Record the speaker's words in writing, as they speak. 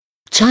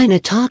China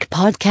Talk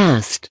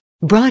Podcast,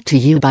 brought to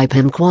you by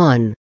Pim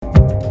Kwan.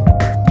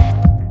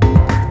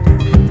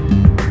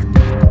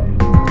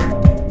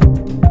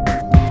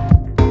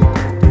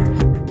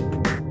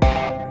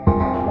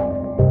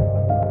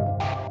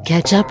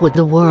 Catch up with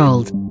the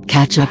world.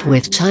 Catch up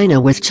with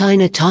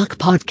China Talk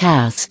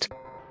Podcast.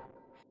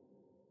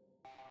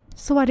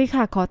 สวัสดี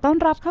ค่ะขอต้อน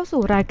รับเข้า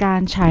สู่รายการ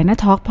China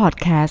Talk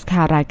Podcast ค่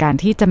ะรายการ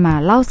ที่จะมา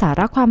เล่าสา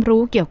ระความ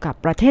รู้เกี่ยวกับ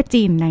ประเทศ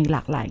จีนในหล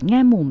ากหลายแง่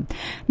มุม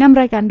นำ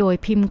รายการโดย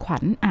พิมพ์ขวั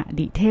ญอ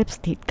ดิเทพส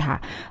ถิตย์ค่ะ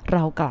เร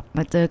ากลับม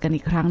าเจอกัน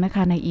อีกครั้งนะค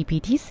ะใน EP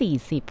ที่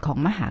40ของ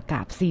มหาก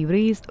าพย์ซี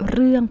รีส์เ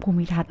รื่องภู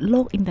มิทัศน์โล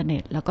กอินเทอร์เน็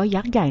ตแล้วก็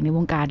ยักษ์ใหญ่ในว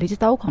งการดิจิ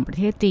ทัลของประ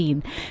เทศจีน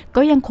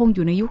ก็ยังคงอ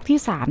ยู่ในยุคที่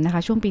3นะค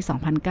ะช่วงปี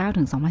2009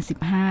ถึง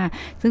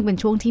2015ซึ่งเป็น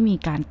ช่วงที่มี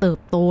การเติบ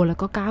โตแล้ว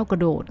ก็ก้าวกระ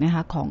โดดนะค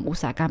ะของอุต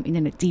สาหกรรมอินเท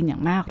อร์เน็ตจีนอย่า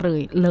งมากเ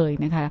ลย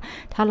นะคะ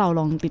ถ้าเรา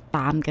ลองติดต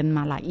ามกันม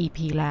าหลาย EP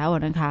แล้ว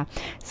นะคะ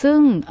ซึ่ง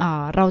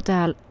เราจะ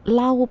เ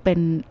ล่าเป็น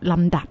ล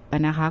ำดับ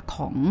นะคะข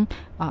อง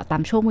ตา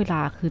มช่วงเวล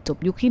าคือจบ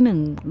ยุคที่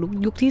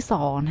1ยุคที่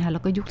2นะคะแล้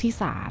วก็ยุคที่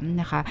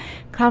3นะคะ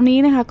คราวนี้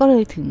นะคะก็เล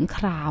ยถึงค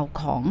ราว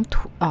ของ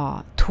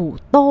ถู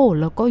โต้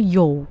แล้วก็โย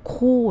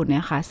คู่น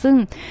ะคะซึ่ง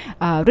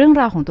เรื่อง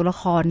ราวของตัวละ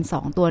คร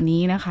2ตัว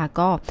นี้นะคะ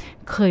ก็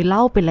เคยเล่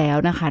าไปแล้ว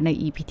นะคะใน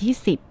EP ที่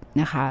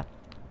10นะคะ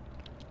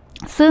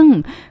ซึ่ง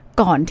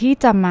ก่อนที่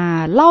จะมา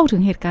เล่าถึ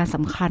งเหตุการณ์ส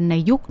ำคัญใน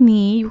ยุค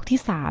นี้ยุคที่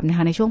3นะค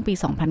ะในช่วงปี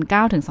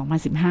2009ถึง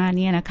2015เ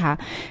นี่ยนะคะ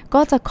ก็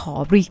จะขอ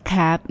รีแค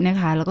ปนะ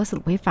คะแล้วก็ส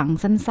รุปให้ฟัง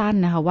สั้น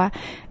ๆนะคะว่า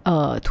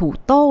ถู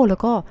โต้แล้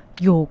วก็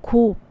โย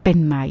คู่เป็น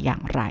มาอย่า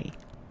งไร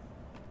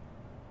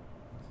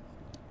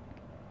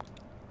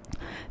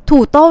ถู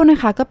โต้นะ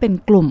คะก็เป็น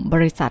กลุ่มบ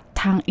ริษัท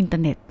ทางอินเทอ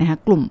ร์เน็ตนะคะ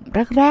กลุ่ม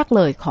แรกๆเ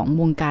ลยของ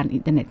วงการอิ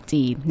นเทอร์เน็ต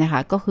จีนนะคะ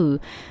ก็คือ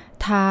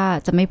ถ้า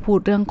จะไม่พูด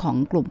เรื่องของ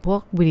กลุ่มพว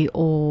กวิดีโอ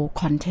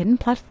คอนเทนต์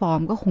แพลตฟอร์ม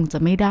ก็คงจะ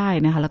ไม่ได้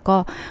นะคะแล้วก็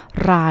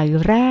ราย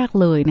แรก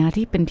เลยนะคะ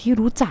ที่เป็นที่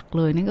รู้จัก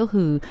เลยนั่นก็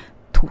คือ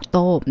ถูโ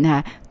ต้นะค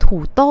ะถู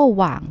โต้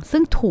หว่างซึ่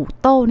งถู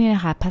โต้เนี่ยน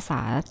ะคะภาษ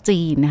า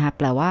จีนนะคะแ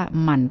ปลว่า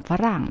มันฝ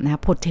รั่งนะคะ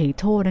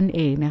potato นั่นเ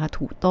องนะคะ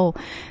ถูโต้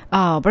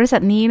บริษั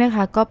ทนี้นะค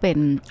ะก็เป็น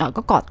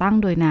ก็ก่อตั้ง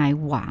โดยนาย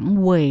หวาง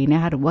เว่ยน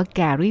ะคะหรือว่าแก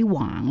รี่หว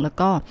างแล้ว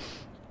ก็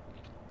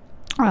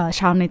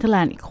ชาวเนเธอร์แล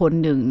นด์อีกคน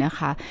หนึ่งนะค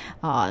ะ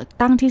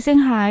ตั้งที่เซี่ยง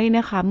ไฮ้น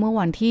ะคะเมื่อ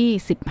วันที่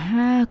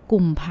15กุ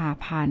มภา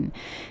พันธ์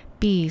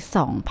ปี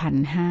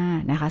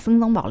2005นะคะซึ่ง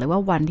ต้องบอกเลยว่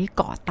าวันที่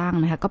ก่อตั้ง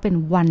นะคะก็เป็น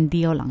วันเ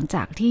ดียวหลังจ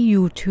ากที่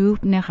YouTube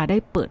นะคะได้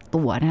เปิด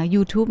ตัวนะคะ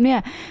YouTube เนี่ย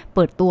เ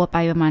ปิดตัวไป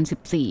ประมาณ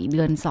14เ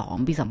ดือน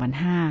2ปี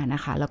2005น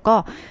ะคะแล้วก็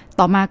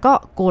ต่อมาก็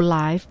Go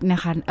Live นะ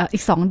คะอี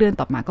ก2เดือน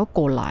ต่อมาก็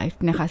Go Live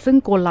นะคะซึ่ง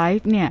Go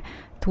Live เนี่ย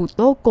ถูโ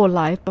ต้ Go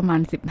Live ประมาณ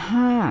15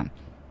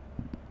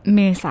เม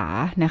ษาย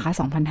นนะคะ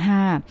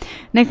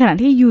2005ในขณะ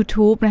ที่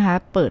YouTube นะคะ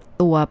เปิด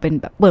ตัวเป็น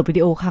แบบเปิดวิ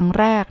ดีโอครั้ง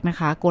แรกนะ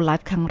คะ Go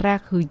Live ครั้งแรก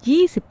คือ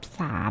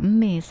23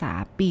เมษาย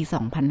นปี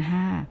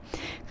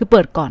2005คือเปิ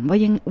ดก่อน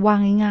ว่า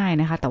ง่าย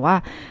ๆนะคะแต่ว่า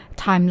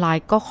ไทม์ไล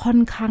น์ก็ค่อ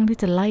นข้างที่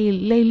จะไล่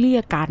เลี่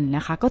ยกันน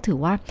ะคะก็ถือ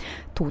ว่า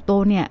ถูโต้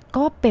เนี่ย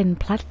ก็เป็น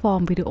แพลตฟอร์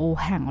มวิดีโอ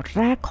แห่งแ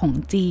รกของ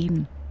จีน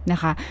นะ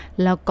คะ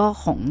แล้วก็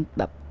ของ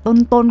แบบ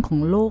ต้นของ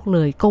โลกเล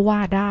ยก็ว่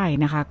าได้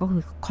นะคะก็คื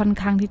อค่อน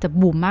ข้างที่จะ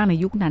บูมมากใน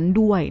ยุคนั้น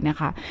ด้วยนะ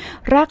คะ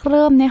แรกเ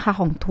ริ่มเนี่ยค่ะ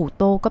ของถู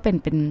โต้ก็เป็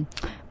น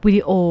วิ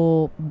ดีโอ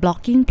บล็อก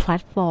กิ้งแพล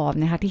ตฟอร์ม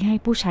นะคะที่ให้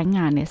ผู้ใช้ง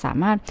านเนี่ยสา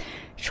มารถ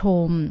ช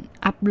ม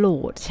อัปโหล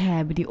ดแช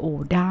ร์วิดีโอ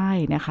ได้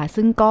นะคะ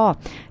ซึ่งก็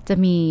จะ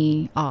มี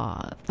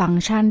ฟัง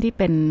ก์ชันที่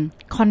เป็น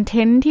คอนเท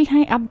นต์ที่ใ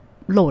ห้อัป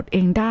โหลดเอ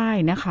งได้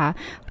นะคะ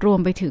รวม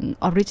ไปถึง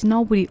ออริจินอ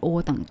ลวิดีโอ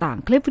ต่าง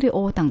ๆคลิปวิดีโอ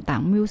ต่า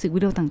งๆมิวสิก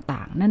วิดีโอต่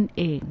างๆนั่นเ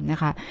องนะ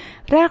คะ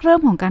แรกเริ่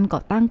มของการก่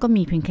อตั้งก็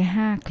มีเพียงแค่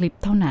5คลิป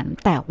เท่านั้น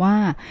แต่ว่า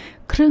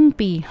ครึ่ง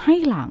ปีให้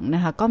หลังน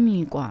ะคะก็มี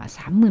กว่า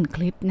 30,000 ค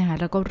ลิปนะคะ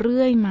แล้วก็เ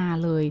รื่อยมา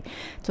เลย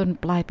จน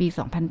ปลายปี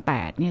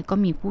2008เนี่ยก็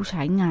มีผู้ใ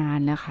ช้งาน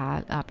นะคะ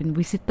เป็น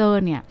วิสิเตอ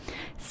ร์เนี่ย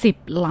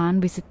10 ล้าน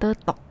วิสิเตอร์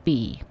ต่อปี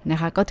นะ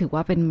คะก็ถือว่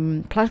าเป็น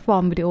แพลตฟอ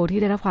ร์มวิดีโอ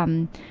ที่ได้รับความ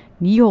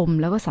นิยม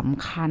แล้วก็ส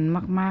ำคัญ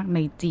มากๆใน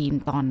จีน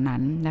ตอนนั้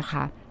นนะค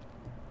ะ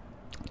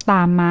ต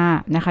ามมา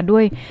นะคะด้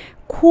วย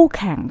คู่แ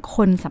ข่งค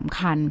นสำ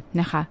คัญ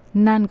นะคะ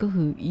นั่นก็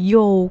คือโย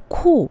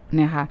คู่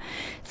นะคะ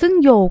ซึ่ง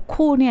โย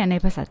คู่เนี่ยใน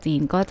ภาษาจี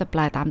นก็จะแป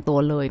ลตามตัว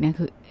เลยนะ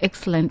คือ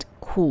excellent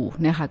คู่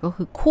นะคะก็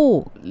คือคู่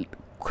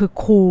คือ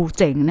คูล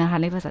เจ๋งนะคะ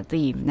ในภาษา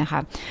จีนนะคะ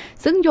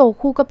ซึ่งโย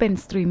คู่ก็เป็น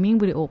สตรีมมิ่ง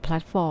วิดีโอแพล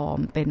ตฟอร์ม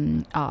เป็น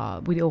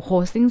วิดีโอโฮ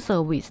สติ้งเซอ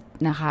ร์วิส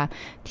นะคะ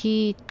ที่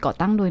ก่อ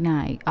ตั้งโดยนา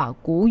ย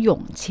กูหย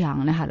งเฉียง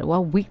นะคะหรือว่า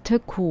วิกเตอ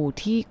ร์คู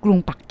ที่กรุง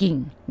ปักกิ่ง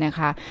นะค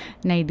ะ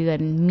ในเดือน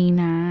มี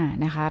นา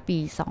นะคะปี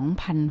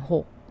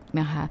2006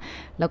นะคะ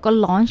แล้วก็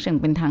ลอนช์อย่าง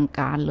เป็นทาง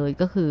การเลย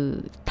ก็คือ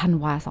ธัน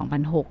วา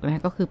2006นะค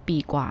ะก็คือปี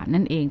กว่า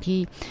นั่นเอง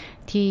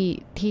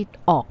ที่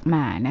ออกม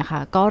านะคะ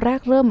ก็แร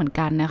กเริ่มเหมือน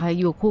กันนะคะ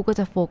ยูคู่ก็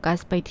จะโฟกัส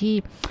ไปที่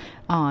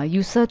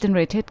user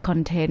generated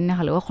content นะค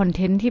ะหรือว่าคอนเ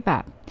ทนต์ที่แบ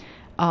บ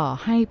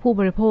ให้ผู้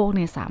บริโภคเ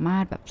นี่ยสามา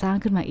รถแบบสร้าง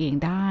ขึ้นมาเอง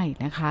ได้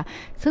นะคะ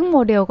ซึ่งโม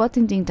เดลก็จ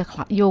ริงๆจะ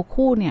โย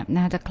คู่เนี่ยน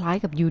ะจะคล้าย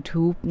กับ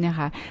YouTube นะค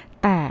ะ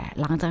แต่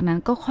หลังจากนั้น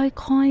ก็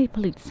ค่อยๆผ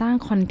ลิตสร้าง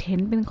คอนเทน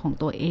ต์เป็นของ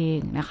ตัวเอง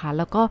นะคะแ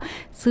ล้วก็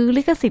ซื้อ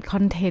ลิขสิทธิ์ค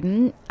อนเทน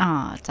ต์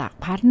จาก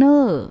พาร์ทเนอ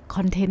ร์ค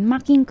อนเทนต์มา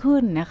กยิ่งขึ้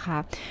นนะคะ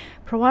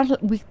เพราะว่า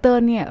วิกเตอ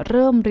ร์เนี่ยเ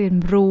ริ่มเรียน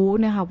รู้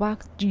นะคะว่า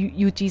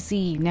UGC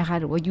นะคะ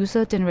หรือว่า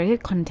User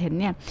Generated Content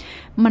เนี่ย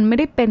มันไม่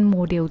ได้เป็นโม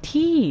เดล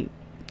ที่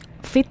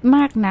ฟิตม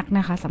ากนักน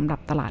ะคะสำหรับ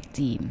ตลาด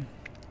จีน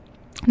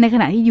ในข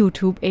ณะที่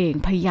YouTube เอง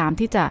พยายาม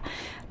ที่จะ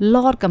ล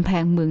อดกำแพ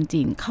งเมือง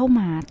จีนเข้า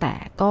มาแต่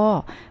ก็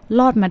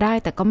ลอดมาได้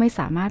แต่ก็ไม่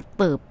สามารถ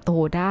เติบโต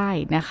ได้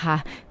นะคะ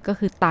ก็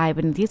คือตายเ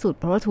ป็นที่สุด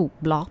เพราะว่าถูก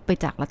บล็อกไป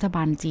จากรัฐบ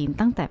าลจีน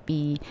ตั้งแต่ปี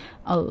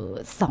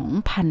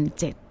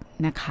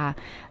2007นะคะ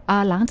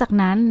หลังจาก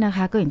นั้นนะค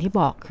ะก็อย่างที่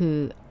บอกคือ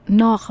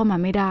นอกเข้ามา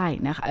ไม่ได้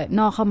นะคะ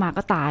นอกเข้ามา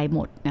ก็ตายหม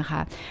ดนะคะ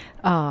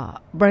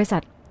บริษั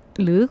ท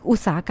หรืออุ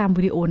ตสาหกรรม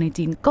วิดีโอใน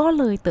จีนก็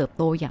เลยเติบ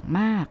โตอย่าง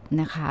มาก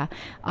นะคะ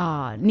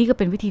นี่ก็เ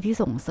ป็นวิธีที่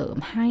ส่งเสริม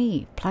ให้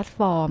แพลตฟ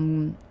อร์ม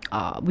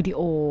วิดีโ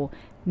อ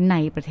ใน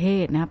ประเท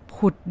ศนะ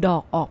ผุดดอ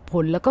กออกผ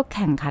ลแล้วก็แ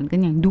ข่งขันกัน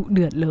อย่างดุเ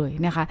ดือดเลย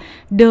นะคะ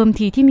เดิม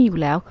ทีที่มีอยู่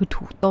แล้วคือ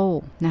ถูโต้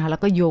นะคะแล้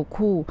วก็โย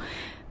คู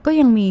ก็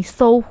ยังมีโซ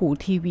หู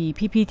ทีวี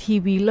พีพีที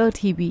วีเลอร์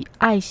ทีวี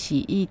ไอฉี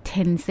อีเท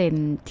นเซ็น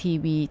ที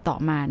วีต่อ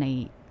มาใน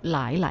ห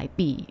ลาย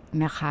ปี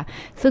นะคะ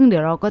ซึ่งเดี๋ย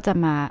วเราก็จะ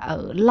มา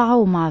เล่า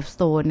มาส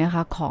โตนนะค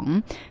ะของ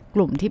ก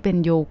ลุ่มที่เป็น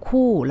โย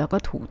คูแล้วก็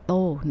ถูโ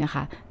ต้นะค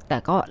ะแต่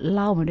ก็เ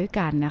ล่ามาด้วย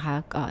กันนะคะ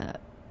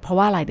เพราะ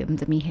ว่าอะไรเดี๋ยวมัน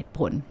จะมีเหตุผ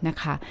ลนะ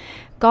คะ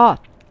ก็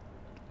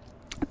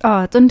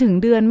จนถึง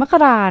เดือนมก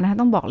รานะคะ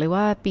ต้องบอกเลย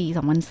ว่าปี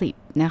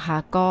2010นะคะ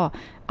ก็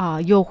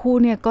โยคู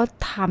เนี่ยก็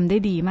ทำได้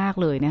ดีมาก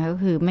เลยนะคะก็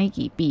คือไม่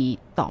กี่ปี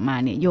ต่อมา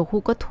เนี่ยโยคู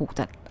ก็ถูก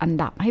จัดอัน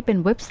ดับให้เป็น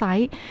เว็บไซ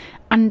ต์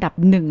อันดับ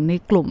1ใน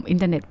กลุ่มอิน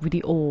เทอร์เน็ตวิ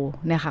ดีโอ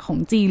นะคะของ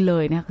จีนเล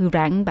ยนะคือแร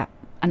งค์แบบ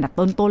อันดับ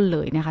ต้นๆเล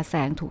ยนะคะแซ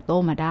งถูกโต้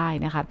มาได้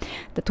นะคะ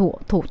แต่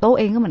ถูกโต้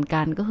เองก็เหมือน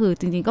กันก็คือ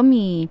จริงๆก็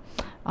มี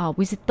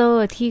วิสิเตอ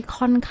ร์ที่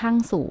ค่อนข้าง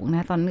สูงน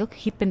ะตอนนั้นก็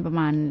คิดเป็นประ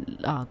มาณ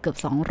เกือบ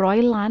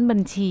200ล้านบั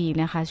ญชี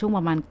นะคะช่วงป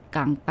ระมาณก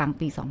ลาง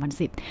ปี2010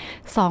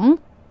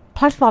 แพ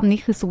ลตฟอร์มนี้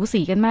คือสู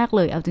สีกันมากเ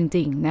ลยเอาจ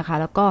ริงๆนะคะ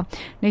แล้วก็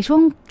ใน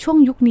ช่วง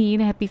ยุคนี้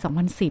นะคะปี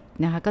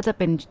2010นะคะก็จะเ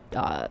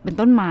ป็น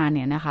ต้นมาเ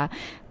นี่ยนะคะ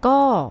ก็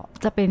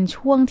จะเป็น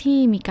ช่วงที่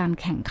มีการ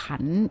แข่งขั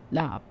น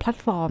แพลต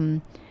ฟอร์ม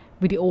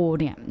วิดีโอ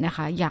เนี่ยนะค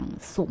ะอย่าง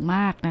สูงม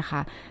ากนะค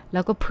ะแ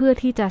ล้วก็เพื่อ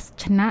ที่จะ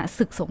ชนะ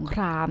ศึกสงค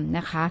รามน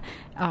ะคะ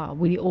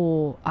วิดีโอ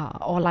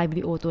ออนไลน์วิ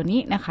ดีโอตัวนี้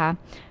นะคะ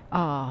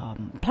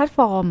แพลตฟ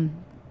อร์ม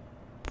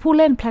ผู้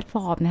เล่นแพลตฟ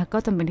อร์มนะคะก็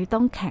จำเป็นที่ต้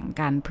องแข่ง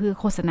กันเพื่อ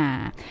โฆษณา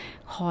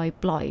คอย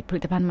ปล่อยผลิ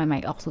ตภัณฑ์ใหม่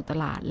ๆออกสู่ต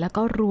ลาดแล้ว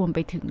ก็รวมไป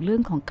ถึงเรื่อ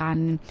งของการ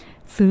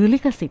ซื้อลิ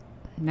ขสิทธิ์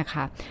นะค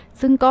ะ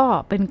ซึ่งก็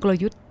เป็นกล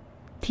ยุทธ์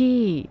ที่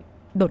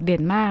โดดเด่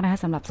นมากนะคะ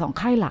สำหรับ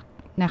2ค่ายหลัก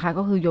นะคะ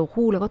ก็คือโย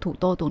คูแล้วก็ถู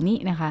โต้ตัวนี้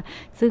นะคะ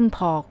ซึ่งพ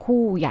อ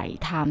คู่ใหญ่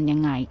ทำยั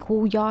งไงคู่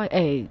ย่อย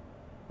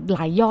หล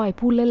ายย่อย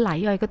ผู้เล่นหลาย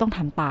ย่อยก็ต้องท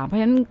ำตามเพราะฉ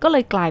ะนั้นก็เล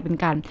ยกลายเป็น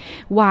การ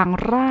วาง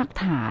ราก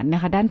ฐานน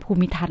ะคะด้านภู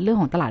มิทัศน์เรื่อง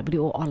ของตลาดวิดี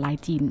โอออนไล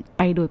น์จีนไ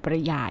ปโดยป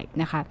ริยาย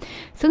นะคะ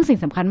ซึ่งสิ่ง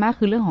สำคัญมาก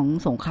คือเรื่องของ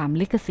สงคราม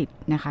ลิขสิทธิ์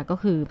นะคะก็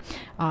คือ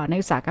ใน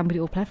อุตสาหกรรมวิ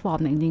ดีโอแพลตฟอร์ม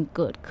เนี่ยจริงๆเ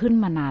กิดขึ้น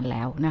มานานแ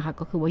ล้วนะคะ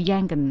ก็คือว่าแย่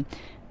งกัน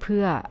เ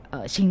พื่อ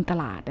ชิงต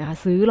ลาดนะคะ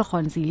ซื้อละค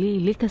รซีรี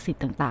ส์ลิขสิท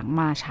ธิ์ต่างๆ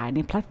มาฉายใน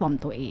แพลตฟอร์ม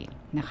ตัวเอง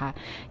นะคะ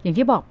อย่าง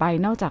ที่บอกไป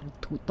นอกจาก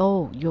ถูโต้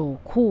โย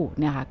คู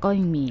นะคะก็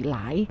ยังมีหล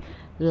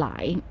า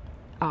ย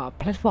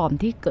แพลตฟอร์ม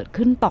ที่เกิด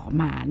ขึ้นต่อ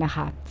มานะค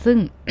ะซึ่ง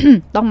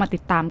ต้องมาติ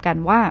ดตามกัน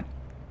ว่า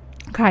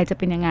ใครจะ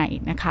เป็นยังไง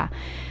นะคะ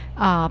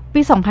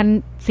ปี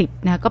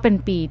2010นะก็เป็น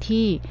ปี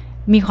ที่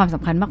มีความส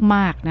ำคัญม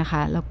ากๆนะค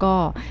ะแล้วก็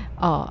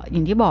อย่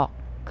างที่บอก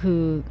คื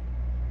อ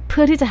เ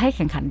พื่อที่จะให้แ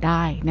ข่งขันไ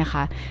ด้นะค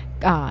ะ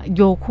โ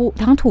ยคู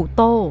ทั้งถูโ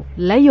ต้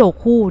และโย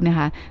คูนะค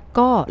ะ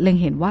ก็เล็ง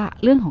เห็นว่า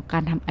เรื่องของกา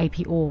รทำ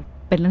IPO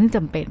เป็นเรื่องที่จ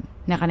ำเป็น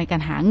นะคะในกา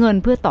รหาเงิน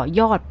เพื่อต่อ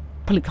ยอด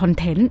ผลิตคอน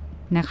เทนต์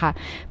นะคะ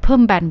เพิ่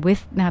มแบนด์วิด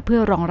ท์นะเพื่อ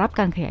รองรับ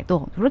การขยายตัว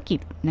ของธุรกิจ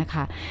นะค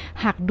ะ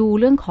หากดู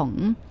เรื่องของ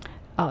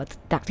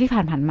จากที่ผ่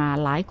านมา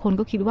หลายคน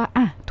ก็คิดว่า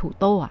ถู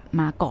โต้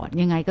มาก่อน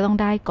ยังไงก็ต้อง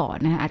ได้ก่อน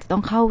นะคะอาจจะต้อ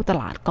งเข้าต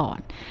ลาดก่อน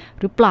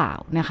หรือเปล่า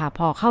นะคะพ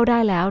อเข้าได้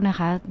แล้วนะค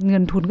ะเงิ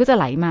นทุนก็จะไ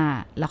หลมา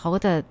แล้วเขาก็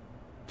จะ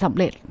สำ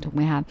เร็จถูกไห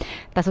มคะ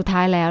แต่สุดท้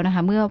ายแล้วนะค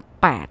ะเมื่อ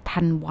8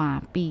ธันวา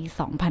ปี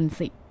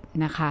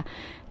2010นะคะ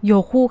โย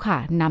คูค่ะ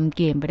นำเ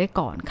กมไปได้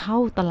ก่อนเข้า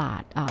ตลา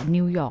ด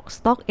นิวยอร์กส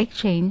ต็อกเอ็กซ์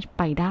เชนจ์ไ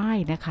ปได้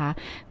นะคะ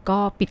ก็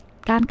ปิด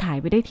การขาย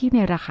ไปได้ที่ใน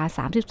ราคา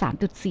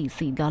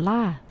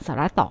 $33.44 สห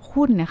รัฐต่อ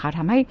หุ้นนะคะท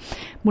ำให้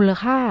มูล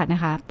ค่าน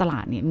ะคะตลา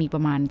ดเนี่ยมีปร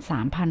ะมาณ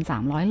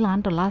 $3,300 ล้าน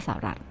สห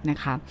รัฐนะ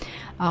คะ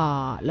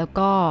แล้ว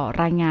ก็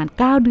รายงาน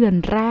9เดือน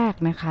แรก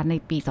นะคะใน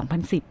ปี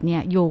2010เนี่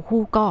ยโยคู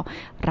ก็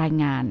ราย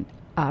งาน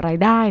ราย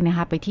ได้นะค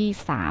ะไปที่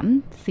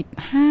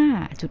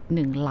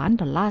 $35.1 ล้าน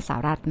สห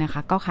รัฐนะค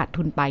ะก็ขาด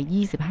ทุนไป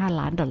$25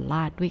 ล้าน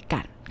ด้วยกั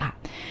นค่ะ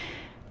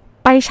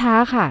ไปช้า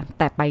ค่ะแ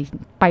ต่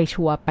ไป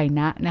ชัวร์ไป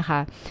นะคะ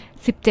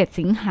17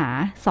สิงหา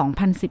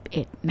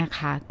2011นะค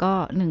ะก็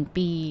1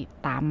ปี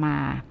ตามมา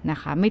นะ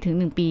คะไม่ถึง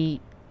1ปี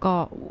ก็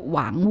ห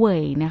วังเว่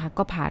ยนะคะ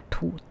ก็พา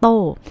ถูโต้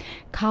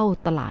เข้า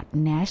ตลาด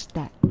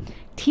NASDAQ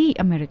ที่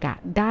อเมริกา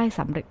ได้ส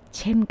ำเร็จ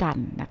เช่นกัน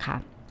นะคะ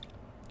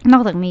นอ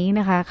กจากนี้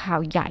นะคะข่า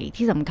วใหญ่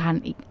ที่สำคัญ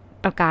อีก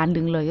ประการห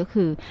นึ่งเลยก็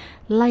คือ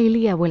ไล่เ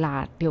ลี่ยเวลา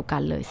เดียวกั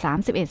นเลย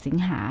31สิง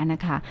หาน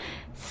ะคะ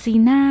ซี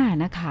น่า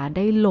นะคะไ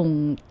ด้ลง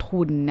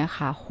ทุนนะค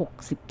ะ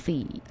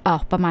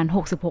ประมาณ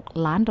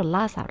66ล้านดอลล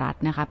าร์สหรัฐ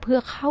นะคะเพื่อ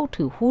เข้า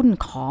ถือหุ้น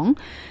ของ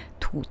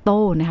ถูโ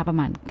ต้นะคะประ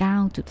มาณ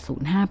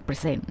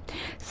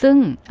 9.05% ซึ่ง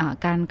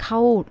การเข้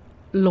า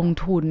ลง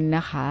ทุนน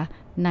ะคะ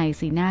ใน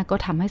ซีน่าก็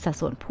ทำให้สัด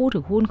ส่วนผู้ถื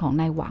อหุ้นของ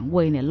นายหวังเ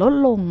ว่ยเนี่ยลด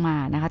ลงมา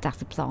นะคะจาก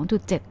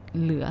 12.7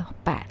 เหลือ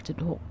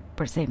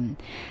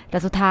 8.6%แต่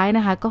สุดท้ายน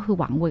ะคะก็คือ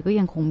หวังเว่ยก็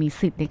ยังคงมี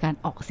สิทธิ์ในการ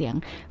ออกเสียง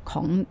ข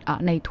อง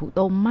ในถูโ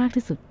ต้มาก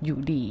ที่สุดอยู่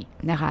ดี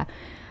นะคะ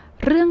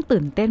เรื่อง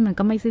ตื่นเต้นมัน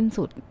ก็ไม่สิ้น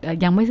สุด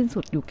ยังไม่สิ้นสุ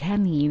ดอยู่แค่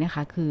นี้นะค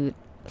ะคือ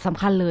ส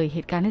ำคัญเลยเห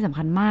ตุการณ์ที่สำ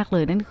คัญมากเล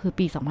ยนั่นคือ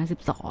ปี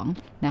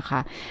2012นะคะ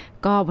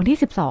ก็วันที่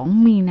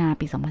12มีนา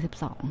ปี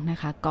2012นะ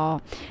คะก็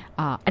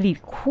อดีต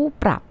คู่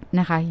ปรับ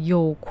นะคะโย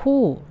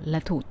คู่และ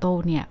ถูโต้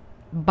เนี่ย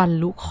บรร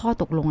ลุข้อ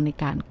ตกลงใน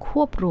การค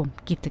วบรวม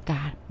กิจก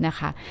ารนะ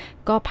คะ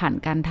ก็ผ่าน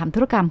การทำธุ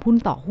รกรรมหุ้น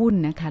ต่อหุ้น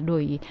นะคะโด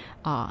ย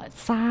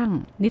สร้าง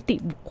นิติ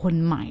บุคคล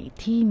ใหม่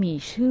ที่มี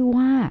ชื่อ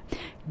ว่า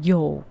โย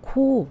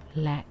คู่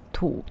และ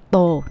ถูโ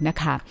ต้นะ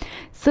คะ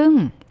ซึ่ง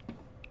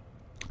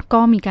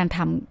ก็มีการท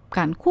ำก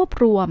ารควบ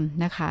รวม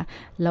นะคะ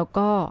แล้ว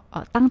ก็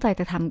ตั้งใจ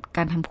จะทำก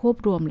ารทำควบ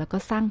รวมแล้วก็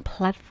สร้างแพ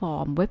ลตฟอ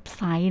ร์มเว็บไ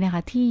ซต์นะค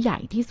ะที่ใหญ่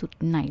ที่สุด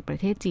ในประ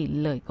เทศจีน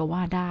เลยก็ว่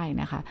าได้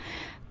นะคะ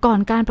ก่อน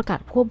การประกาศ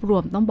ควบรว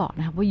มต้องบอก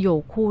นะคะว่าโย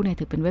คู่เนี่ย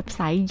ถือเป็นเว็บไซ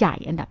ต์ใหญ่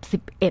อันดับ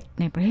11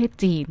ในประเทศ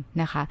จีน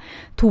นะคะ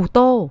ถูโ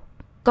ต้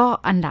ก็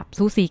อันดับ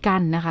สูสีกั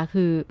นนะคะ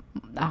คือ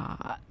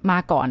มา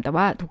ก่อนแต่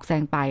ว่าถูกแซ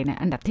งไปนะ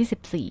อันดับ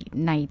ที่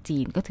14ในจี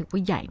นก็ถือว่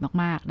าใหญ่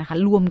มากๆนะคะ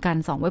รวมกัน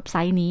2เว็บไซ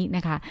ต์นี้น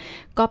ะคะ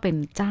ก็เป็น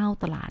เจ้า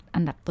ตลาดอั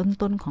นดับ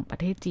ต้นๆของประ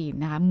เทศจีน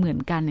นะคะเหมือน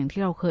กันอย่าง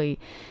ที่เราเคย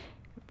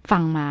ฟั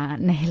งมา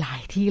ในหลา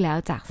ยที่แล้ว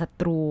จากศั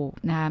ตรู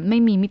นะคะไม่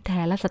มีมิตรแ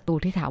ท้และศัตรู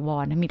ที่ถาว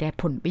รนะมีแต่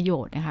ผลประโย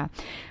ชน์นะคะ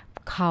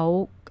เขา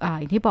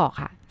อย่างที่บอก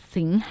ค่ะ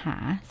สิงหา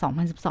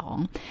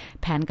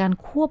2012แผนการ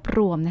ควบร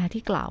วมนะคะ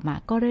ที่กล่าวมา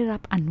ก็ได้รั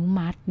บอนุ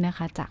มัตินะค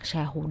ะจาก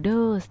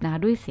shareholders นะ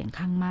ด้วยเสียง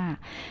ข้างมาก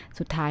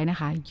สุดท้ายนะ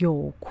คะโย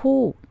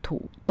คู่ถู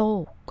โต้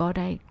ก็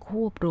ได้ค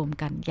วบรวม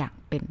กันอย่าง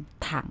เป็น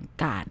ทาง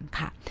การ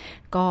ค่ะ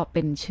ก็เ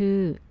ป็นชื่อ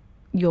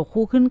โย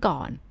คู่ขึ้นก่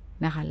อน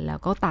นะคะแล้ว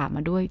ก็ตามม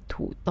าด้วย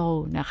ถูโต้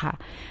นะคะ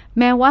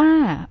แม้ว่า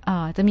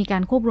จะมีกา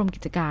รควบรวมกิ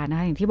จการนะ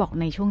คะอย่างที่บอก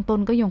ในช่วงต้น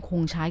ก็ยังค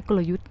งใช้ก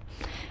ลยุทธ์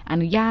อ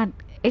นุญาต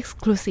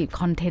exclusive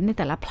content ใน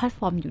แต่ละแพลตฟ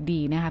อร์มอยู่ดี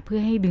นะคะเพื่อ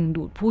ให้ดึง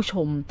ดูดผู้ช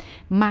ม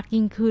มาก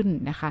ยิ่งขึ้น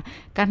นะคะ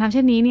การทำเ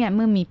ช่นนี้เนี่ยเ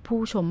มื่อมีผู้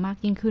ชมมาก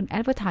ยิ่งขึ้น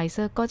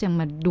advertiser ก็จะ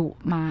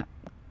มา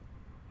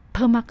เ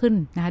พิ่มมากขึ้น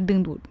นะคะดึง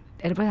ดูด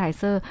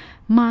advertiser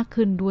มาก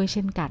ขึ้นด้วยเ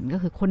ช่นกันก็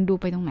คือคนดู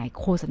ไปตรงไหน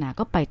โฆษณา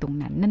ก็ไปตรง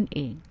นั้นนั่นเอ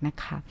งนะ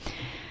คะ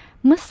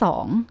เมื่อ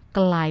2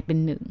กลายเป็น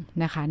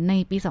1นะคะใน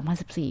ปี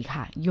2014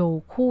ค่ะโย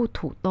คู่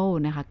ถูโต้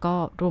นะคะก็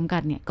รวมกั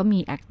นเนี่ยก็มี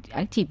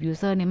active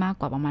user เนี่ยมาก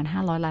กว่าประมาณ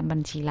500ล้านบั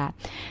ญชีละ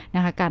น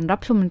ะคะการรับ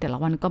ชมในแต่ละ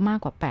วันก็มาก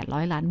กว่า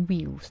800ล้าน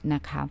วิวน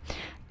ะคะ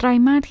ไตร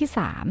มาสที่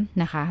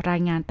3นะคะรา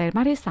ยงานไตรม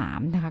าสที่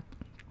3นะคะ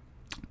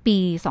ปี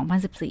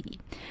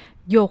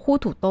2014โยคู่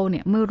ถูโต้เ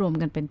นี่ยเมื่อรวม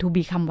กันเป็น to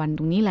become one ต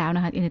รงนี้แล้วน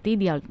ะคะ entity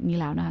เดียวนี้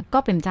แล้วนะคะก็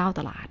เป็นเจ้า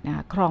ตลาดนะค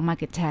ะครอง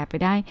market share ไป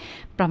ได้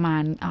ประมา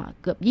ณ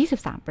เกือบ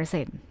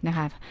 23% นะ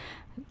คะ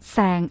แซ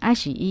งไอ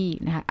ฉีอี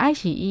นะคะไอ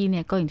ฉีอีเ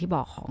นี่ยก็อย่างที่บ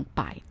อกของ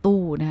ป่าย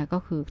ตู้นะคะก็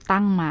คือ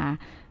ตั้งมา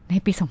ใน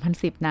ปี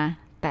2010นะ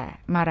แต่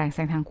มาแรงแซ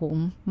งทางโค้ง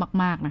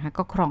มากๆนะคะ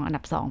ก็ครองอัน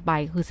ดับ2ไป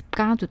คือ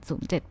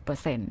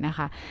 19.07% นะค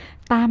ะ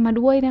ตามมา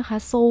ด้วยนะคะ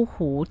โซ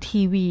หู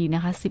ทีวีน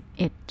ะคะ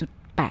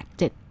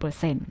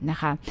11.87% นะ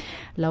คะ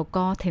แล้ว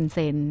ก็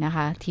Tencent นะค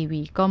ะทีวี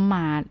ก็ม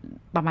า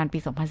ประมาณปี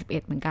2011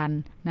เหมือนกัน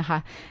นะคะ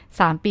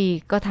3ปี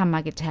ก็ทำ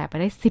market share ไป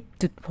ได้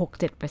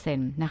 10.67% น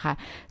ะคะ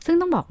ซึ่ง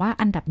ต้องบอกว่า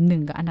อันดับ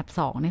1กับอันดับ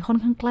2เนี่ยค่อน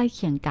ข้างใกล้เ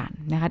คียงกัน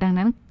นะคะดัง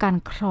นั้นการ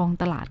ครอง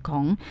ตลาดขอ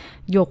ง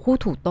โยคู่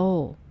ถูโต้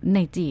ใน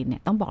จีนเนี่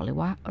ยต้องบอกเลย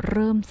ว่าเ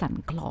ริ่มสั่น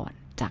คลอน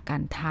จากกา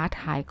รท้า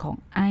ทายของ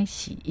ไอ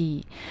ฉีอี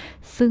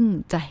ซึ่ง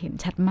จะเห็น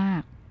ชัดมา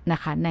กนะ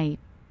คะใน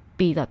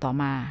ปีต่อ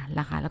ๆมา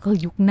นะคะแล้วก็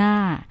ยุคหน้า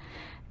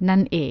นั่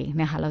นเอง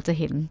นะคะเราจะ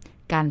เห็น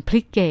การพลิ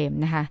กเกม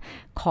นะคะ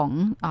ของ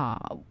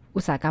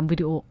อุตสาหกรรมวิ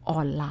ดีโออ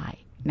อนไล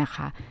น์นะค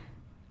ะ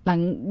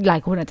หลาย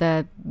คนอาจจะ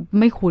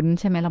ไม่คุ้น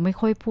ใช่ไหมเราไม่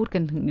ค่อยพูดกั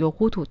นถึงโย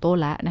คู่ถูโต้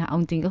แล้วนะคะเอา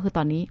จริงก็คือต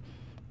อนนี้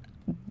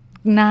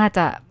น่าจ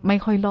ะไม่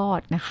ค่อยรอ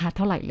ดนะคะเ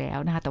ท่าไหร่แล้ว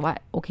นะคะแต่ว่า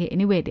โอเค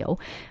anyway เดี๋ยว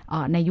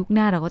ในยุคห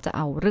น้าเราก็จะเ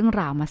อาเรื่อง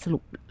ราวมาสรุ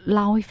ปเ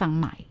ล่าให้ฟัง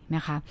ใหม่น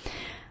ะคะ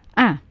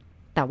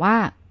แต่ว่า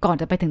ก่อน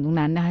จะไปถึงตรง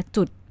นั้นนะคะ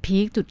จุดพี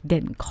คจุดเ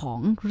ด่นของ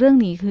เรื่อง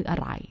นี้คืออะ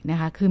ไรนะ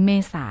คะคือเม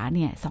ษาเ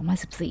นี่ย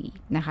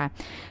2014นะคะ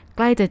ใ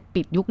กล้จะ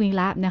ปิดยุคนี้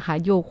แล้วนะคะ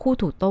โยคู่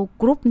ถูโต้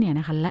กรุ๊ปเนี่ย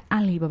นะคะและอา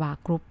ลีบาบา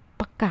กรุ๊ป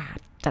ประกาศ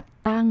จัด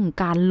ตั้ง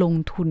การลง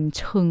ทุนเ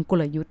ชิงก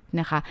ลยุทธ์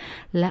นะคะ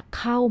และ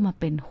เข้ามา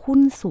เป็นหุ้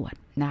นส่วน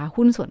นะคะ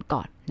หุ้นส่วน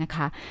ก่อนนะค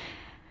ะ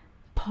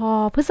พ พอ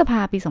พฤษภา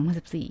ปี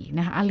 2014 น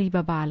ะคะอาลีบ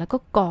าบาแล้วก็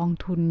กอง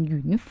ทุนหยุ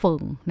นเฟิ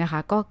งนะคะ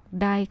ก็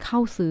ได้เข้า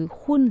ซื้อ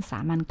หุ้นสา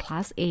มัญคลา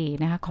ส A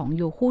นะคะของ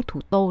โยคูถู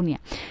โต้เนี่ย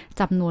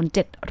จำนวน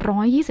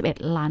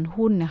721ล้าน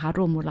หุ้นนะคะร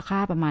วมมูลค่า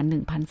ประมาณ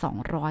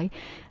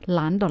 1,200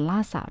 ล้านดอลลา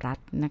ร์สหรัฐ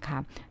นะคะ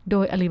โด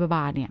ยอาลีบาบ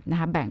าเนี่ยนะ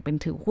คะแบ่งเป็น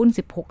ถือหุ้น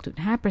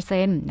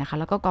 16.5% นะคะ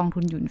แล้วก็กองทุ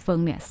นหยุนเฟิง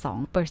เนี่ย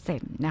 2%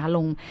 นะคะล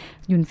ง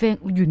หยุนเ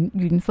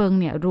ฟิง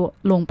เนี่ย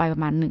ลงไปปร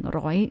ะมาณ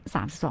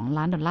132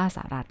ล้านดอลลาร์ส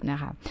หรัฐนะ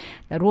คะ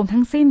แต่รวม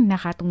ทั้งสิ้นน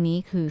ะคะตรงนี้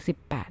คือ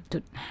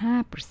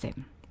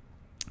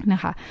 18.5% นะ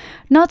คะ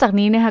นอกจาก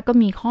นี้นะคะก็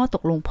มีข้อต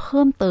กลงเ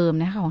พิ่มเติม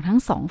นะคะของทั้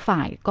งสองฝ่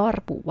ายก็ร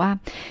ะบุว่า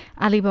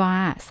อาลีบาบา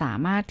สา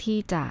มารถที่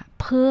จะ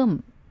เพิ่ม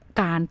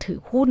การถือ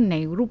หุ้นใน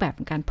รูปแบบข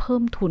องการเพิ่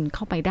มทุนเ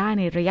ข้าไปได้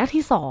ในระยะ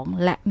ที่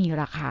2และมี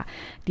ราคา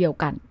เดียว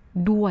กัน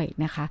ด้วย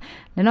นะคะ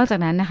และนอกจาก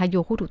นั้นนะคะโย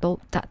คูถูโต้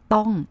จะ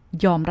ต้อง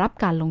ยอมรับ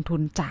การลงทุ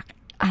นจาก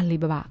อาลี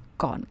บาบา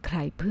ก่อนใคร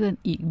เพื่อน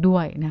อีกด้ว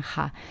ยนะค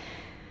ะ5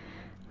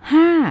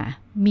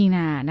 มีน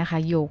านะคะ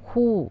โย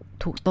คู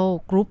ถูโต้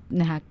กรุ๊ป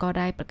นะคะก็ไ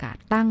ด้ประกาศ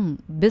ตั้ง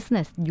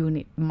business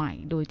unit ใหม่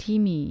โดยที่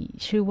มี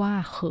ชื่อว่า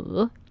เหอ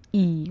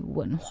อีเห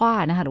วินฮวา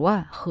นะคะหรือว่า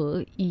เหอ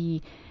อี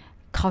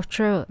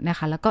culture นะค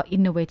ะแล้วก็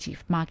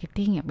innovative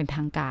marketing อย่างเป็นท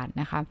างการ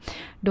นะคะ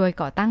โดย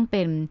ก่อตั้งเ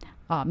ป็น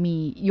มี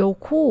โย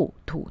คู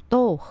ถูโ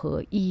ต้เหอ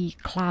อี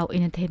cloud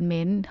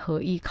entertainment เหอ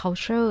อี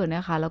culture น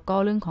ะคะแล้วก็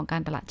เรื่องของกา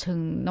รตลาดเชิง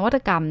นวัต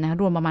กรรมนะ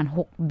รวมประมาณ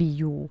6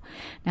 BU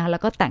นะคะแล้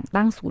วก็แต่ง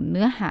ตั้งศูนย์เ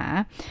นื้อหา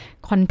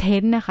คอนเท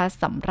นต์นะคะ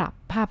สำหรับ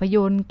ภาพย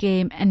นตร์เก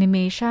มแอนิเม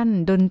ชัน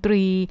ดนต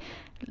รี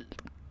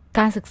ก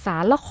ารศึกษา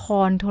ละค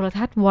รโทร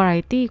ทัศน์วาไร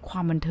ตี้คว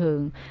ามบันเทิง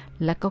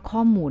และก็ข้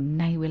อมูล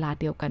ในเวลา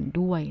เดียวกัน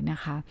ด้วยนะ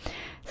คะ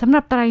สำห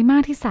รับไตรมา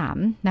สที่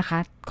3นะคะ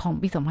ของ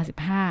ปี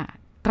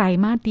 2015 ไตร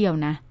มาสเดียว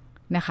น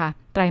ะคะ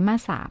ไตรมา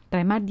ส3ไตร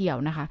มาสเดียว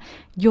นะคะ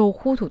โย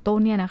คูถูโต้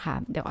เนี่ยนะคะ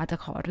เดี๋ยวอาจจะ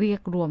ขอเรีย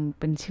กรวม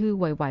เป็นชื่อ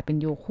ไวๆเป็น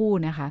โยคู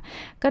นะคะ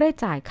ก็ได้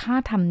จ่ายค่า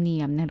ธรรมเนี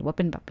ยมนะหรือว่าเ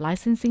ป็นแบบ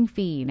licensing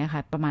fee นะคะ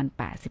ประมาณ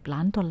$80 ล้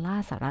าน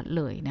สหรัฐ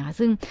เลยนะคะ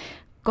ซึ่ง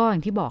ก็อย่า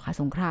งที่บอกค่ะ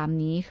สงคราม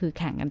นี้คือ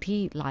แข่งกันที่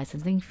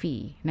licensing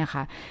fee นะค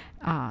ะ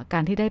กา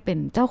รที่ได้เป็น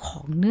เจ้าข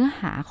องเนื้อ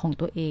หาของ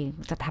ตัวเอง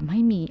จะทำให้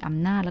มีอ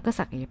ำนาจแล้วก็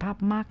ศักยภาพ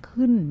มาก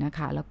ขึ้นนะค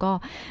ะแล้วก็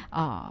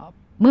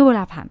เมื่อเวล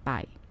าผ่านไป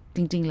จ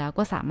ริงๆแล้ว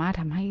ก็สามารถ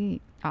ทำให้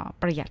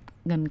ประหยัด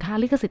เงินค่า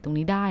ลิขสิทธิ์ตรง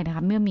นี้ได้นะค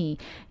ะเมื่อมี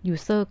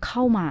user เข้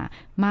ามา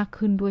มาก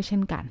ขึ้นด้วยเช่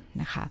นกัน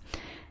นะคะ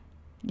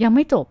ยังไ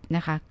ม่จบน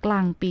ะคะกลา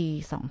งปี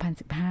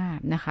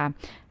 2015 นะคะ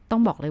ต้อ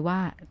งบอกเลยว่า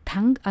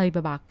ทั้ง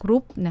Alibaba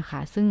Group นะคะ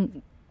ซึ่ง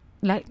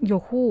และโย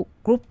คู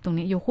กรุ๊ปตรง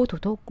นี้โยคูถู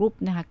โต้กรุ๊ป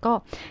นะคะก็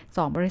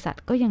2บริษัท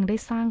ก็ยังได้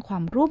สร้างควา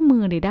มร่วมมื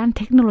อในด้านเ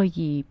ทคโนโล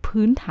ยี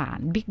พื้นฐาน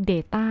Big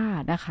Data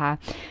นะคะ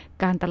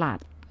การตลาด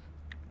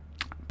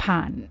ผ่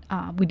าน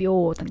วิดีโอ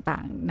ต่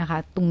างๆนะคะ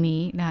ตรง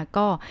นี้นะคะ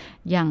ก็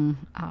ยัง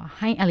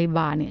ให้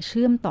Alibaba เนี่ยเ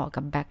ชื่อมต่อ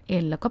กับ Back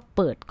End แล้วก็เ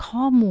ปิด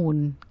ข้อมูล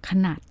ข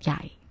นาดให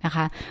ญ่นะค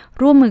ะ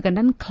ร่วมมือกัน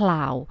ด้าน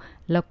Cloud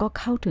แล้วก็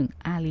เข้าถึง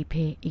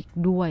Alipay อีก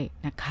ด้วย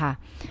นะคะ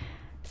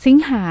สิง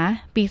หา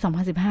ปี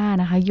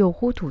 2015 นะคะโย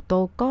คูถูโต้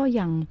ก็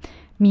ยัง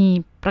มี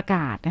ประก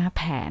าศนะคะ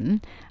แผน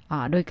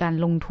โดยการ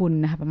ลงทุน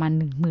นะคะประมาณ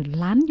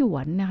 10,000 ล้านหยว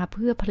นนะคะเ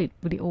พื่อผลิต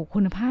วิดีโอคุ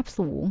ณภาพ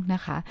สูงน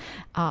ะคะ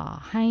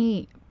ให้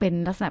เป็น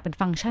ลักษณะเป็น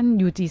ฟังก์ชัน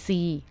UGC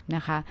น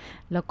ะคะ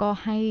แล้วก็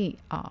ให้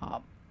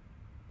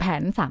แผ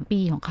น3 ปี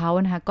ของเขา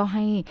นะคะก็ใ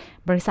ห้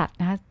บริษัท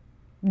นะคะ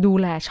ดู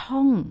แลช่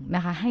องน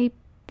ะคะให้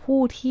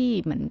ผู้ที่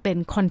เหมือนเป็น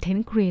คอนเทน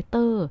ต์ครีเอเต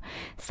อร์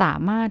สา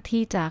มารถ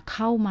ที่จะเ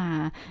ข้ามา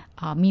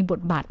มีบท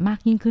บาทมาก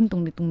ยิ่งขึ้นตร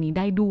งนี้ไ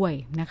ด้ด้วย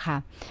นะคะ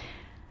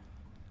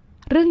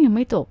เรื่องยังไ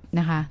ม่จบ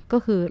นะคะก็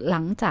คือหลั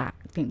งจาก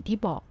อย่างที่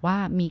บอกว่า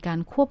มีการ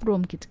ควบรว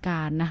มกิจก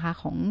ารนะคะ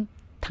ของ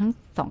ทั้ง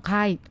2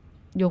ค่าย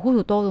โยคู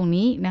ถูโต้ตรง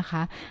นี้นะค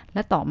ะแล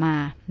ะต่อมา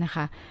นะค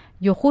ะ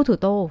โยคูถู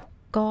โต้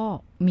ก็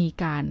มี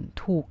การ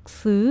ถูก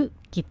ซื้อ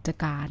กิจ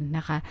การน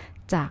ะคะ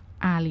จาก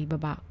อาลีบา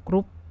บาก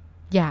รุ๊ป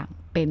อย่าง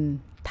เป็น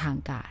ทาง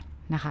การ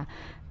นะคะ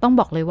ต้อง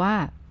บอกเลยว่า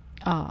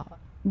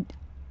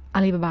อา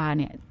ลีบาบา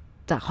เนี่ย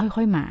จะค่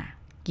อยๆมา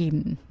กิน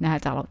นะคะ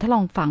จากถ้าล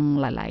องฟัง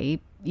หลาย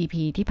ๆ EP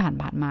ที่ผ่าน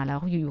มาแล้ว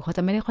อยู่ๆเขาจ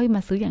ะไม่ได้ค่อยม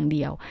าซื้ออย่างเ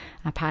ดียว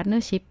พาร์ทเนอ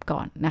ร์ชิพก่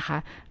อนนะคะ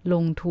ล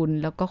งทุน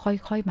แล้วก็ค่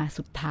อยๆมา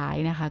สุดท้าย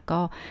นะคะ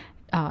ก็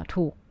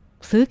ถูก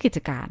ซื้อกิจ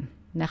การ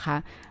นะคะ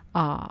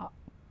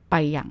ไป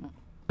อย่าง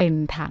เป็น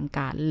ทางก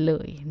ารเล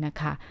ยนะ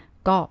คะ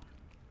ก็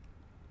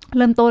เ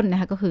ริ่มต้นนะ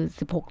คะก็คือ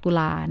16 ตุ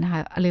ลานะคะ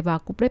Alibaba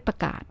Groupได้ประ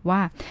กาศว่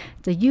า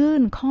จะยื่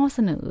นข้อเส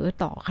นอ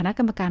ต่อคณะก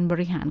รรมการบ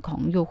ริหารขอ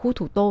งโยคู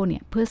ถูโต้เนี่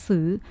ยเพื่อ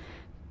ซื้อ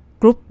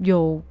กรุ๊ปโย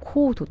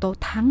คูถูโต้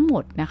ทั้งหม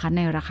ดนะคะใ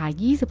นราคา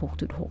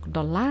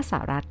 $26.6 ส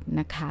หรัฐ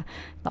นะคะ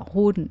ต่อ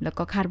หุ้นแล้ว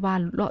ก็คาดว่า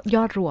ย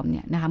อดรวมเ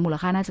นี่ยนะคะมูล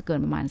ค่าน่าจะเกิน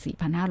ประมาณ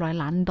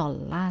 $4,500 ล้าน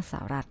ส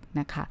หรัฐ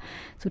นะคะ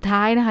สุดท้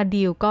ายนะคะ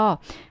ดีลก็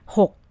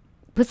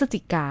6 พฤศ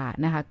จิกายน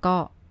นะคะก็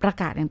ประ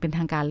กาศอย่างเป็นท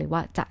างการเลยว่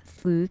าจะ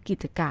ซื้อกิ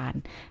จการ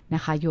น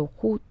ะคะโย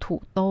คูถู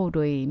โต้โด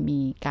ยมี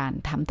การ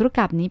ทำธุรก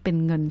รรมนี้เป็น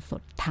เงินส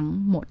ดทั้ง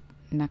หมด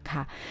นะค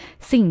ะ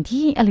สิ่ง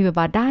ที่อาลีบาบ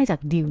าได้จาก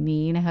ดีล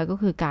นี้นะคะก็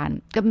คือการ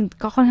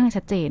ก็ค่อนข้าง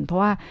ชัดเจนเพราะ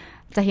ว่า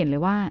จะเห็นเล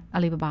ยว่าอา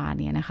ลีบาบา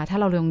เนี่ยนะคะถ้า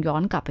เราลองย้อ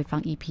นกลับไปฟั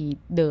ง EP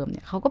เดิมเ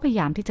นี่ยเขาก็พยา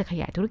ยามที่จะข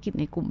ยายธุรกิจ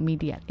ในกลุ่ม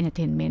Media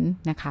Entertainment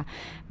นะคะ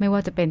ไม่ว่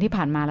าจะเป็นที่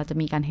ผ่านมาเราจะ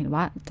มีการเห็น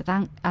ว่าจะตั้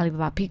ง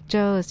Alibaba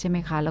Pictures ใช่ไหม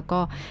คะแล้วก็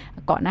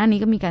ก่อนหน้านี้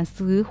ก็มีการ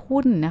ซื้อ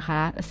หุ้นนะคะ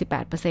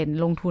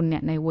 18% ลงทุนเนี่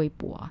ยในเว่ย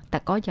ปัวแต่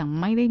ก็ยัง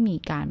ไม่ได้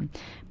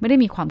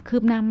มีความคื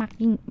บหน้า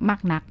มา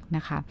กนักน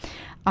ะคะ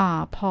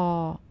พอ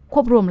ค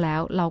วบรวมแล้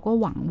วเราก็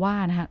หวังว่า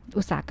นะคะ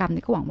อุตสาหกรรม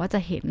นี้ก็หวังว่าจะ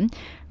เห็น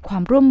ควา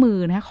มร่วมมือ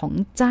นะคะของ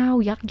เจ้า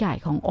ยักษ์ใหญ่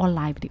ของออนไล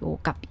น์วิดีโอ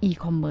กับอี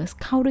คอมเมิร์ซ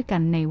เข้าด้วยกั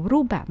นในรู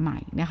ปแบบใหม่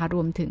นะคะร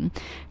วมถึง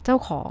เจ้า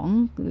ของ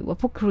หรือว่า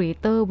พวกครีเอ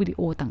เตอร์วิดีโ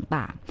อ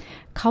ต่าง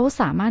ๆเขา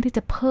สามารถที่จ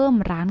ะเพิ่ม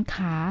ร้าน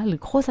ค้าหรือ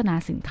โฆษณา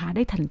สินค้าไ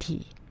ด้ทันที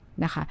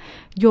นะคะ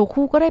โย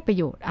คูก็ได้ประ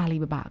โยชน์อาลี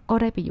บาบาก็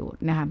ได้ประโยชน์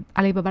นะคะอ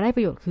าลีบาบาได้ป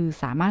ระโยชน์คือ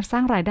สามารถสร้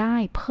างรายได้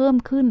เพิ่ม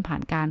ขึ้นผ่า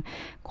นการ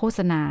โฆษ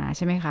ณาใ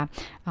ช่ไหมคะ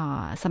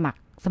สมัคร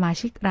สมา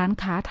ชิกร้าน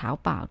ค้าถาว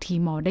เปล่าที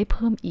มอลได้เ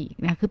พิ่มอีก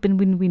นะคือเป็น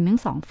วินทั้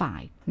งสองฝ่า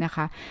ยนะค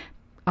ะ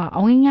เอ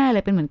าง่ายๆเล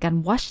ยเป็นเหมือนกัน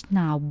watch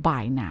now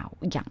buy now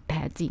อย่างแ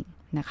ท้จริง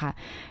นะคะ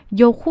โ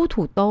ยคู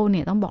ถูโต้เ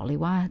นี่ยต้องบอกเลย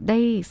ว่าได้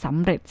สำ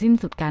เร็จสิ้น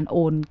สุดการโอ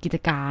นกิจ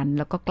การ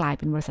แล้วก็กลาย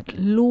เป็นบริษัท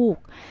ลูก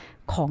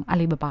ของอา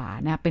ลีบาบา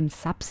นะเป็น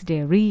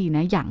subsidiary น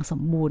ะอย่างส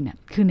มบูรณ์เนี่ย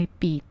คือใน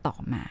ปีต่อ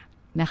มา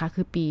นะคะ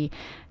คือปี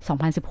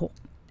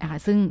 2016นะคะ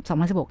ซึ่ง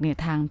 2016เนี่ย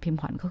ทางพิมพ์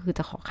ขวัญก็คือจ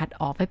ะขอคัด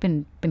ออฟให้เ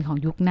ป็นของ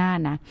ยุคหน้า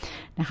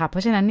นะคะเพร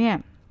าะฉะนั้นเนี่ย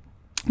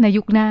ใน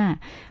ยุคหน้า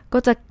ก็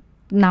จะ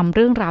นำเ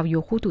รื่องราวโย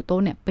คูถูโต้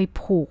เนี่ยไป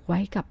ผูกไว้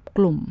กับก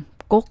ลุ่ม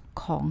ก๊ก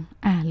ของ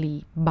อาลี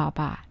บาบ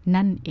า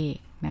นั่นเอง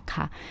นะค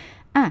ะ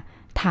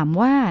ถาม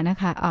ว่านะ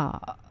คะ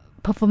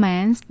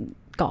performance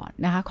ก่อน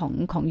นะคะ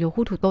ของโย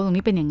คูทูโต้ตรง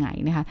นี้เป็นยังไง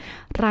นะคะ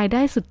รายไ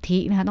ด้สุทธิ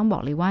นะคะต้องบอ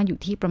กเลยว่าอยู่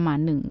ที่ประมาณ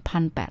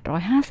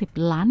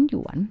 1,850 ล้านหย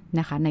วน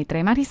นะคะในไตร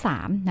มาสที่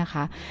3นะค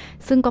ะ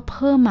ซึ่งก็เ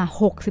พิ่มมา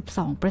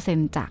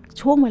 62% จาก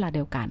ช่วงเวลาเ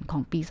ดียวกันขอ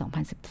งปี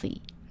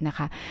 2014นะค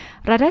ะ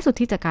รายได้สุท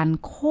ธิจากการ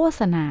โฆ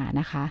ษณา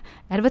นะคะ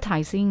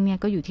advertising เนี่ย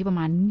ก็อยู่ที่ประ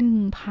มาณ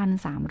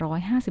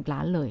 1,350 ล้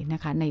านเลยน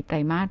ะคะในไตร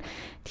มาส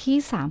ที่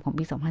3ของ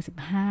ปี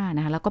 2015น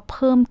ะคะแล้วก็เ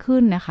พิ่มขึ้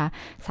นนะคะ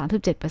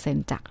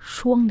 37% จาก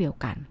ช่วงเดียว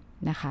กัน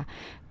นะคะ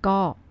ก็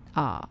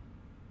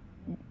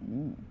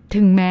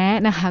ถึงแม้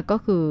นะคะก็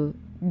คือ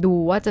ดู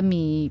ว่าจะ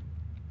มี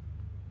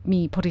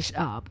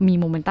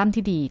โมเมนตัม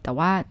ที่ดีแต่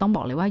ว่าต้องบ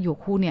อกเลยว่าโย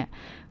คูเนี่ย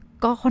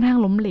ก็ค่อนข้าง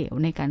ล้มเหลว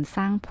ในการส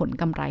ร้างผล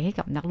กำไรให้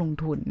กับนักลง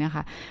ทุนนะค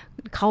ะ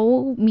เขา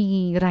มี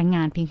รายง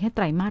านเพียงแค่ไต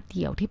รมาสเ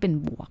ดียวที่เป็น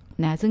บวก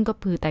นะซึ่งก็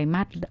คือไตรม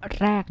าส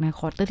แรกนะ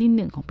ควอเตอร์ที่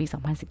1ของปี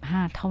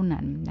 2015 เท่า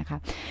นั้นนะคะ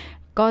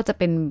ก็จะ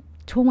เป็น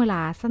ช่วงเวล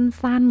า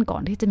สั้นๆก่อ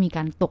นที่จะมีก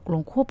ารตกล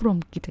งควบรวม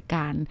กิจก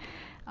าร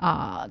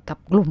กับ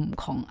กลุ่ม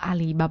ของอา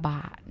ลีบาบา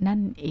นั่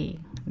นเอง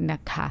นะ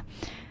คะ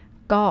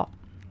ก็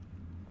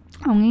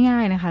เอาง่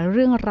ายๆนะคะเ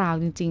รื่องราว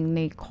จริงๆใน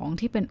ของ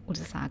ที่เป็นอุ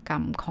ตสาหกรร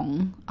มของ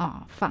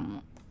ฝั่ง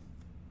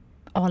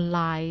ออนไล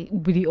น์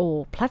วิดีโอ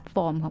แพลตฟ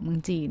อร์มของเมือ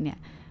งจีนเนี่ย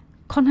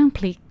ค่อนข้างพ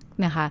ลิก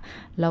นะคะ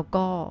แล้ว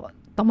ก็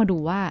ต้องมาดู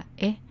ว่า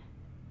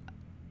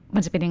มั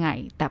นจะเป็นยังไง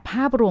แต่ภ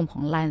าพรวมขอ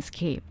ง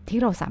landscape ที่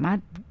เราสามารถ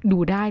ดู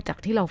ได้จาก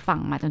ที่เราฟัง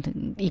มาจนถึง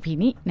EP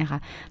นี้นะคะ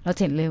เรา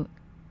เห็นเลย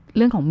เ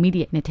รื่องของ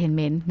Media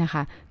Entertainment นะค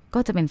ะก็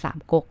จะเป็น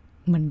3ก๊ก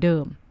เหมือนเดิ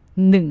ม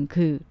1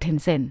คือ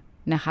Tencent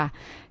นะคะ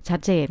ชัด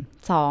เจน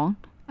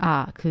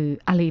2คือ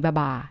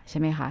Alibaba ใช่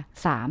ไหมคะ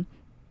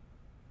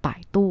3ป่า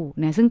ยตู้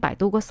นะซึ่งป่าย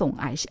ตู้ก็ส่ง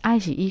ไอ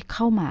ฉีอีเ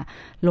ข้ามา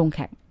ลงแ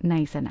ข่งใน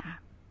สนาม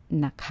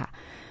นะคะ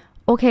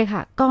โอเคค่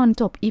ะก่อน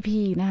จบ EP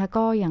นะคะ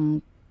ก็ยัง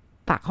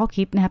ฝากข้อ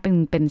คิดนะคะ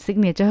เป็นซิก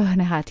เนเจอร์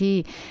นะคะที่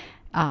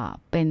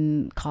เป็น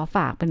ขอฝ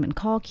ากเป็นเหมือน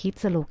ข้อคิด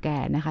สโลแก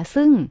นนะคะ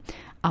ซึ่ง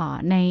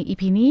ใน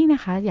EP นี้น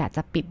ะคะอยากจ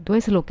ะปิดด้วย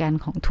สโลแกน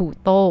ของถู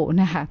โต้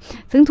นะคะ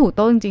ซึ่งถูโ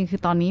ต้จริงๆคื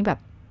อตอนนี้แบบ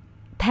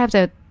แทบจ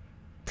ะ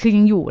คือ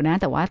ยังอยู่นะ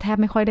แต่ว่าแทบ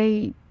ไม่ค่อยได้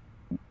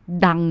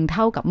ดังเ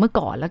ท่ากับเมื่อ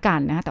ก่อนแล้วกัน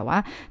นะคะแ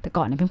ต่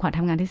ก่อนเนี่ยพิมขวัญท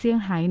ำงานที่เซี่ยง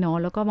ไฮ้เนาะ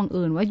แล้วก็บังเ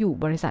อิญว่าอยู่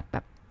บริษัทแบ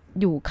บ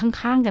อยู่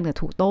ข้างๆกันกับ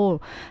ถูโต้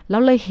แล้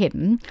วเลยเห็น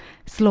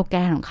สโลแก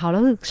นของเขาแล้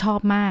วชอบ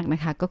มากน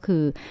ะคะก็คื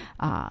อ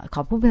ข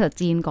อพูดภาษา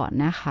จีนก่อน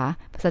นะคะ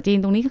ภาษาจีน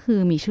ตรงนี้ก็คือ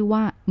มีชื่อว่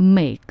า每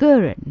个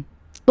人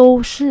都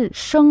是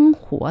生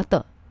活的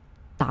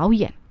导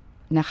演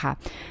นะคะ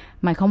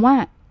หมายความว่า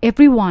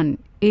everyone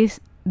is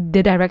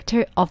the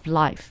director of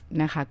life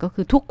นะคะก็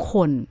คือทุกค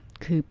น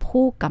คือ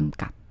ผู้ก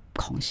ำกับ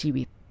ของชี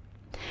วิต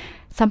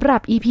สำหรั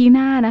บ EP ห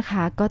น้านะค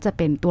ะก็จะเ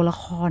ป็นตัวละ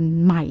คร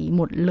ใหม่ห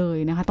มดเลย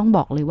นะคะต้องบ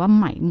อกเลยว่า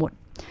ใหม่หมด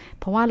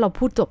เพราะว่าเรา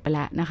พูดจบไปแ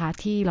ล้วนะคะ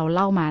ที่เราเ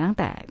ล่ามาตั้ง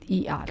แ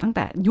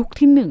ต่ยุค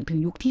ที่1ถึง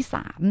ยุคที่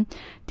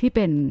3ที่เ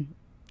ป็น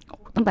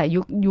ตั้งแต่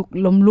ยุค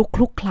ล้มลุกค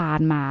ลุกคลาน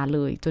มาเล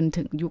ยจน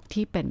ถึงยุค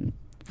ที่เป็น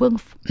เฟื่อง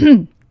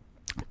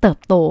เติบ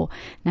โต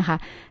นะคะ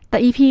แต่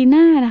EP ห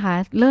น้านะคะ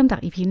เริ่มจาก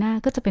EP หน้า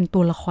ก็จะเป็นตั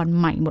วละคร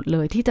ใหม่หมดเล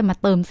ยที่จะมา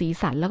เติมสี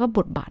สันแล้วก็บ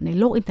ทบาทใน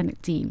โลกอินเทอร์เน็ต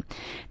จีน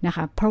นะค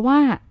ะเพราะว่า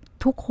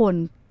ทุกคน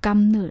ก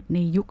ำเนิดใน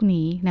ยุค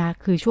นี้นะ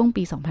คือช่วง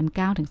ปี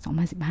 2009 ถึง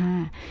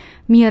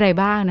 2015 มีอะไร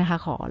บ้างนะคะ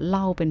ขอเ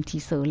ล่าเป็นที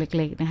เซอร์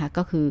เล็กๆนะคะ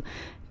ก็คือ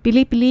ปิ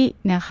ลิปิลิ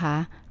นะคะ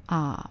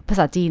ภา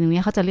ษาจีนตรง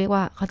นี้เขาจะเรียก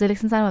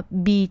สั้นๆว่า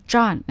บี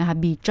จ้านนะคะ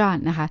บีจ้าน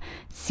นะคะ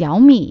เสี่ยว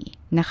หมี่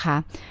นะคะ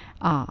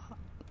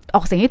อ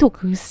อกเสียงให้ถูก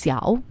คือเสี่ย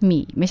วห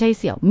มี่ไม่ใช่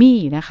เสี่ยวมี่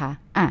นะคะ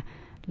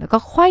แล้วก็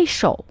ควายโฉ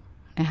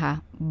นะคะ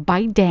ไบ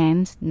แดน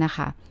ซ์นะค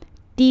ะ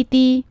ตี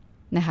ตี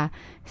นะคะ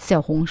เสี่ย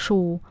วหงชู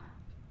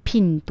พิ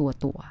น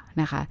ตัว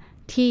นะคะ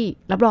ที่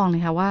รับรองเล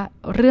ยค่ะว่า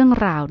เรื่อง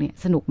ราวเนี่ย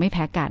สนุกไม่แ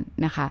พ้กัน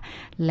นะคะ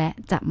และ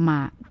จะมา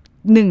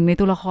1ใน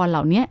ตัวละครเห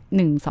ล่านี้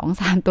1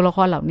 2 3ตัวละค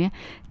รเหล่านี้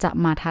จะ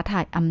มาท้าทา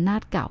ยอำนา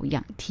จเก่าอย่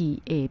าง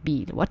TAB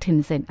หรือว่า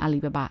Tencent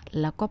Alibaba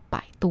แล้วก็ไป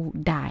ตู้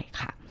ได้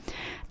ค่ะ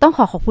ต้องข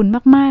อบคุณ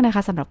มากๆนะค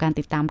ะสำหรับการ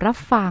ติดตามรับ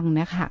ฟัง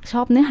นะคะหากช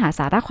อบเนื้อหา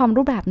สาระความ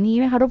รู้แบบนี้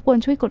นะคะรบกวน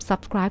ช่วยกด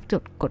subscribe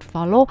กด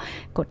follow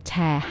กดแช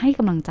ร์ให้ก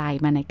ำลังใจ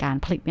มาในการ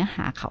ผลิตเนื้อห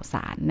าข่าวส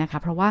ารนะคะ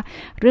เพราะว่า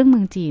เรื่องเมื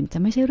องจีนจะ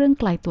ไม่ใช่เรื่อง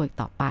ไกลตัวอีก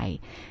ต่อไป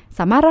ส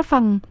ามารถรับฟั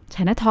ง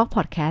China Talk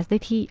Podcast ได้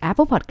ที่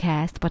Apple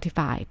Podcast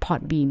Spotify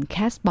Podbean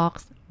Castbox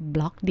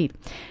Blogdit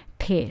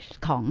เพจ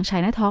ของ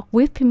China Talk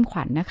with พิมพ์ข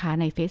วัญ นะคะ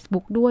ใน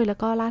Facebook ด้วยแล้ว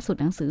ก็ล่าสุด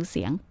หนังสือเ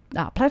สียง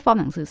แพลตฟอร์ม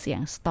หนังสือเสียง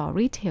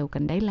Storytel กั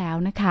นได้แล้ว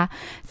นะคะ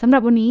สำหรั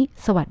บวันนี้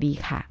สวัสดี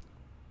ค่ะ